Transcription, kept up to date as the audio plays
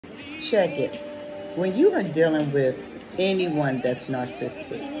check it. When you are dealing with anyone that's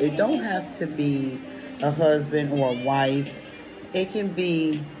narcissistic, it don't have to be a husband or a wife. It can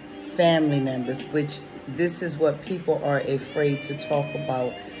be family members, which this is what people are afraid to talk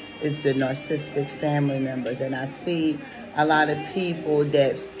about, is the narcissistic family members. And I see a lot of people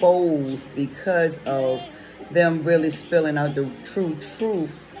that fold because of them really spilling out the true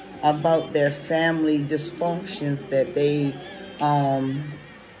truth about their family dysfunctions that they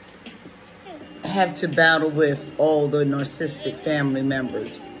have to battle with all the narcissistic family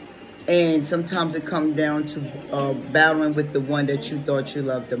members. And sometimes it comes down to battling with the one that you thought you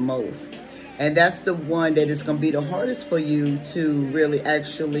loved the most. And that's the one that is going to be the hardest for you to really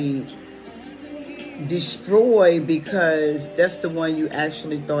actually destroy, because that's the one you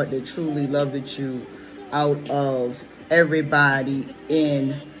actually thought that truly loved you out of everybody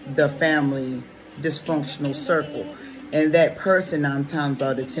in the family dysfunctional circle. And that person 9 times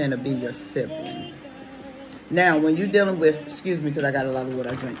out of 10 will be your sibling. Now, when you're dealing with, excuse me, because I got a lot of water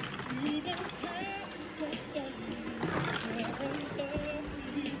I drink.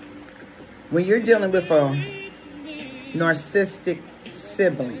 When you're dealing with a narcissistic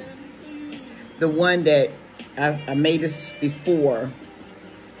sibling, the one that I made this before,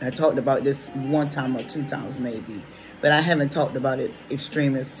 I talked about this 1 time or 2 times maybe, but I haven't talked about it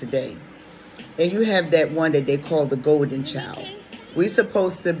extreme as today. And you have that one that they call the golden child. We're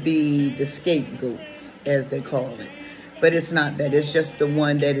supposed to be the scapegoats, as they call it. But it's not that. It's just the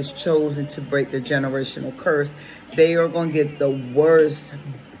one that is chosen to break the generational curse. They are going to get the worst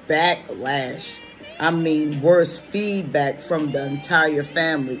backlash. I mean, worst feedback from the entire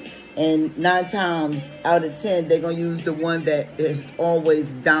family. And 9 times out of 10, they're going to use the one that is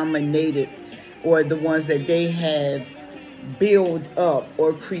always dominated, or the ones that they have built up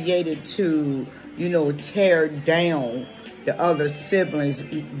or created to, you know, tear down the other siblings,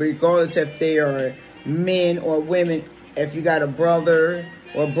 regardless if they are men or women. If you got a brother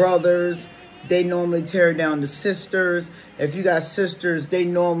or brothers, they normally tear down the sisters. If you got sisters, they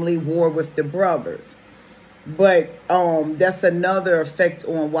normally war with the brothers. But that's another effect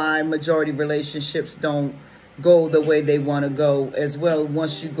on why majority relationships don't go the way they want to go as well.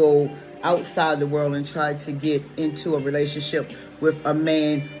 Once you go outside the world and try to get into a relationship with a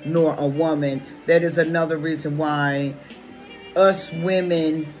man nor a woman, that is another reason why us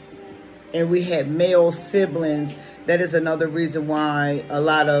women, and we have male siblings, that is another reason why a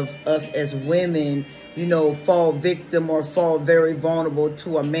lot of us as women, you know, fall victim or fall very vulnerable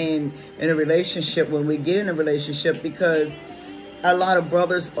to a man in a relationship when we get in a relationship, because a lot of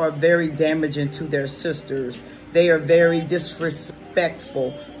brothers are very damaging to their sisters. They are very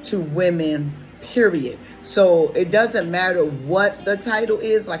disrespectful to women, period. So it doesn't matter what the title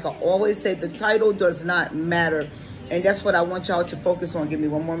is. Like I always say, the title does not matter. And that's what I want y'all to focus on. Give me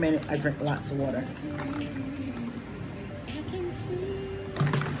 1 more minute. I drink lots of water.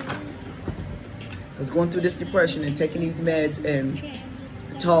 I was going through this depression and taking these meds and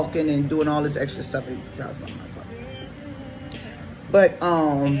talking and doing all this extra stuff. It drives my mind up. But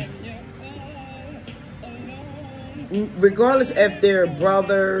regardless if they're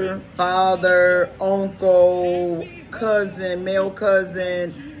brother, father, uncle, cousin, male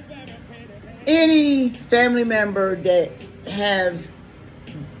cousin, any family member that has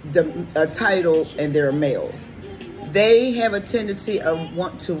a title and they're males, they have a tendency of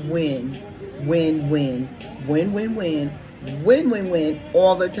want to win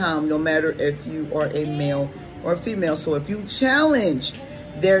all the time, no matter if you are a male or a female. So if you challenge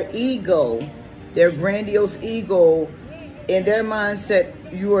their ego, their grandiose ego, in their mindset,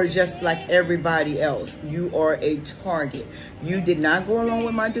 you are just like everybody else. You are a target. You did not go along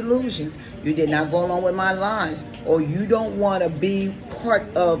with my delusions. You did not go along with my lies. Or you don't want to be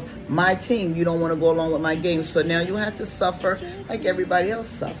part of my team. You don't want to go along with my game. So now you have to suffer like everybody else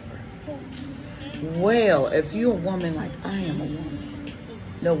suffer. Well, if you're a woman like I am a woman,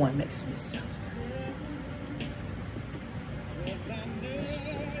 no one makes me suffer.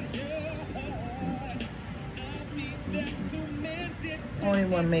 Only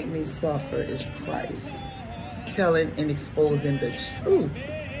one make me suffer is Christ, telling and exposing the truth.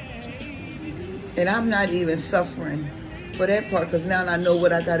 And I'm not even suffering for that part, because now I know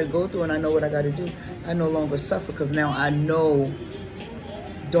what I got to go through and I know what I got to do. I no longer suffer because now I know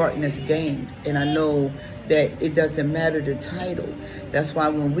darkness games, and I know that it doesn't matter the title. That's why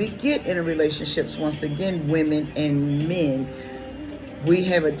when we get in relationships, once again, women and men, we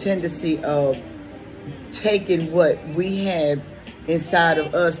have a tendency of taking what we have inside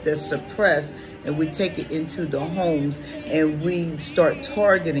of us that's suppressed, and we take it into the homes, and we start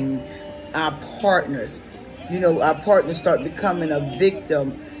targeting our partners. You know, our partners start becoming a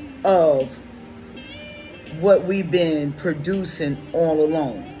victim of what we've been producing all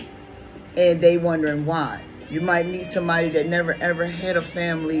along. And they wondering why. You might meet somebody that never ever had a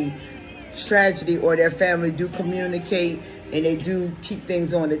family tragedy, or their family do communicate and they do keep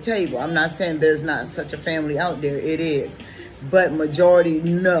things on the table. I'm not saying there's not such a family out there. It is. But majority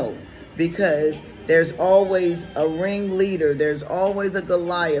no, because there's always a ringleader. There's always a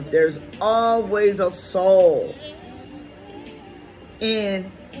Goliath. There's always a Saul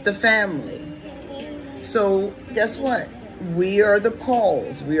in the family. So guess what? We are the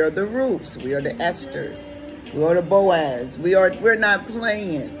Pauls. We are the Ruths. We are the Esthers. We are the Boaz. We're not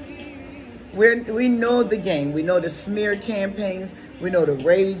playing. We know the game. We know the smear campaigns. We know the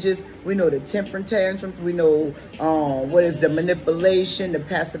rages. We know the temper tantrums. We know what is the manipulation, the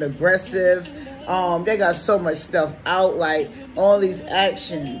passive aggressive. They got so much stuff out, like all these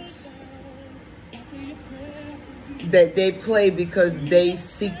actions that they play because they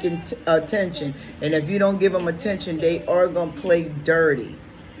seek attention. And if you don't give them attention, they are going to play dirty.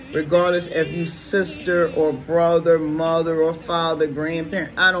 Regardless if you sister or brother, mother or father,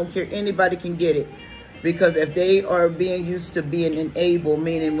 grandparent, I don't care. Anybody can get it. Because if they are being used to being enabled,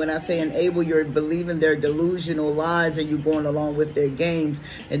 meaning when I say enable, you're believing their delusional lies and you're going along with their games.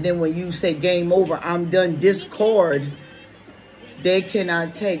 And then when you say game over, I'm done, discord, they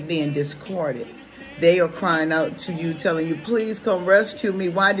cannot take being discarded. They are crying out to you, telling you, please come rescue me.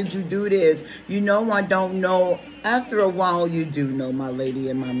 Why did you do this? You know I don't know. After a while, you do know, my lady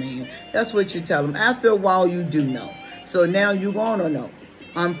and my man. That's what you tell them. After a while, you do know. So now you're going to know.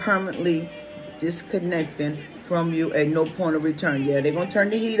 I'm permanently disconnecting from you at no point of return. Yeah, they're going to turn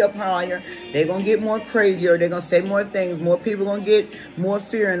the heat up higher. They're going to get more crazier. They're going to say more things. More people are going to get more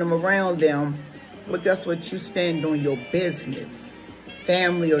fear in them around them. But guess what? You stand on your business.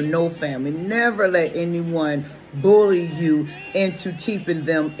 Family or no family. Never let anyone bully you into keeping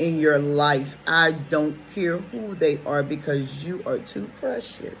them in your life. I don't care who they are, because you are too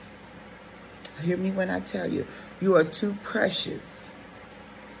precious. Hear me when I tell you, you are too precious,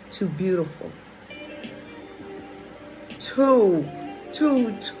 too beautiful, too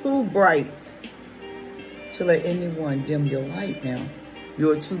bright to let anyone dim your light now.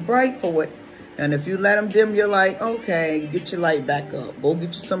 You're too bright for it. And if you let them dim your light, okay, get your light back up. Go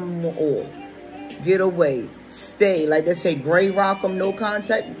get you some more oil. Get away. Stay. Like they say, gray rock them, no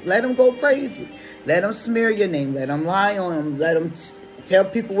contact. Let them go crazy. Let them smear your name. Let them lie on them. Let them tell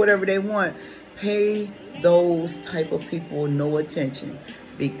people whatever they want. Pay those type of people no attention,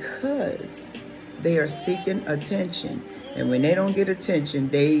 because they are seeking attention. And when they don't get attention,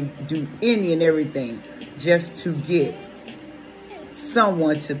 they do any and everything just to get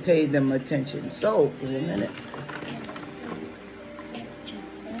someone to pay them attention. So, give me a minute.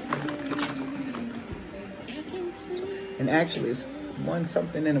 And actually, it's 1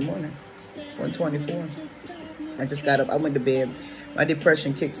 something in the morning, 1:24. I just got up. I went to bed. My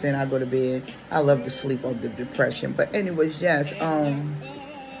depression kicks in. I go to bed. I love to sleep off the depression. But anyways, yes.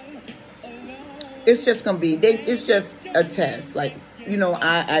 It's just gonna be. It's just a test. Like, you know,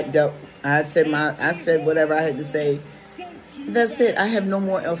 I said whatever I had to say. That's it. I have no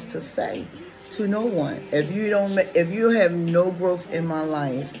more else to say to no one. If you have no growth in my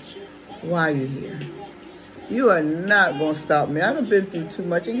life, why are you here? You are not going to stop me. I've been through too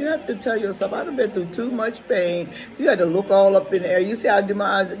much. And you have to tell yourself, I've been through too much pain. You had to look all up in the air. You see, I do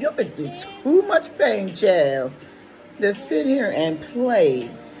my eyes. You've been through too much pain, child. Just sit here and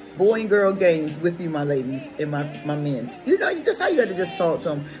play boy and girl games with you, my ladies and my men. You know, you just how you had to just talk to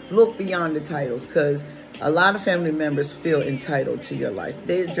them. Look beyond the titles, because a lot of family members feel entitled to your life.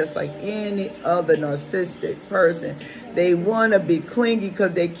 They're just like any other narcissistic person. They want to be clingy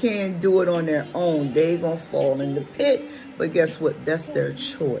because they can't do it on their own. They're going to fall in the pit. But guess what? That's their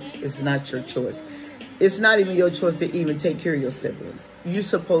choice. It's not your choice. It's not even your choice to even take care of your siblings. You're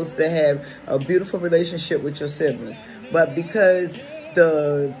supposed to have a beautiful relationship with your siblings. But because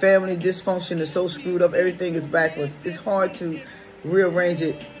the family dysfunction is so screwed up, everything is backwards, it's hard to rearrange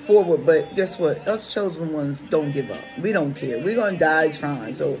it forward. But guess what? Us chosen ones don't give up. We don't care. We're going to die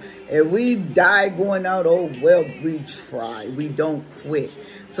trying. So if we die going out, oh, well, we try. We don't quit.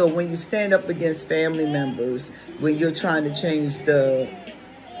 So when you stand up against family members, when you're trying to change the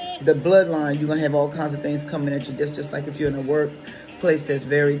bloodline, you're going to have all kinds of things coming at you. Just like if you're in a workplace that's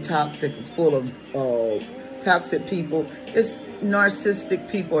very toxic, full of toxic people. It's narcissistic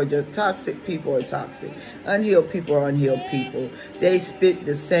people are just toxic. People are toxic. Unhealed people are unhealed people. They spit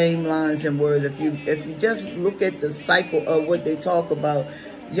the same lines and words. If you just look at the cycle of what they talk about,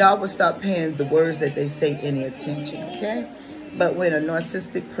 y'all will stop paying the words that they say any attention, okay? But when a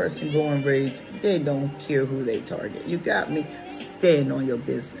narcissistic person go on rage, they don't care who they target. You got me? Stand on your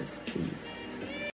business, please.